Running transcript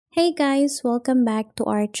Hey guys, welcome back to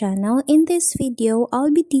our channel. In this video,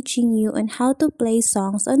 I'll be teaching you on how to play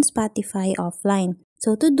songs on Spotify offline.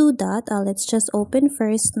 So to do that, let's just open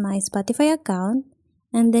first my Spotify account.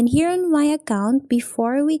 And then here on my account,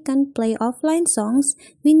 before we can play offline songs,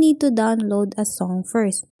 we need to download a song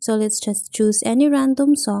first. So let's just choose any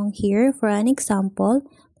random song here. For an example,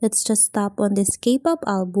 let's just tap on this K-pop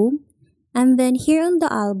album. And then here on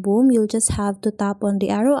the album, you'll just have to tap on the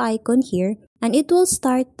arrow icon here and it will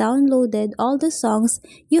start downloaded all the songs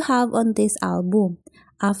you have on this album.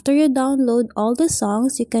 After you download all the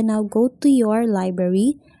songs, you can now go to your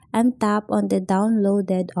library and tap on the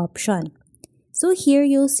downloaded option. So here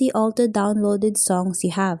you'll see all the downloaded songs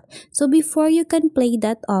you have. So before you can play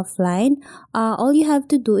that offline, all you have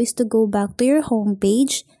to do is to go back to your home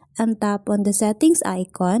page and tap on the settings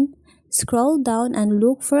icon. Scroll down and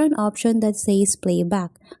look for an option that says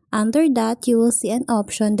playback. Under that, you will see an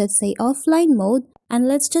option that says offline mode, and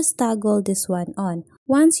let's just toggle this one on.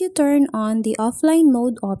 Once you turn on the offline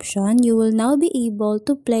mode option, you will now be able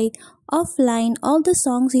to play offline all the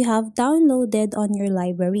songs you have downloaded on your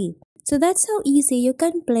library. So that's how easy you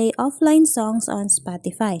can play offline songs on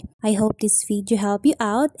Spotify. I hope this video helped you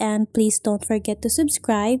out, and please don't forget to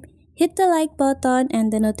subscribe. Hit the like button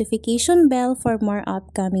and the notification bell for more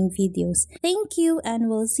upcoming videos. Thank you, and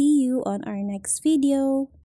we'll see you on our next video.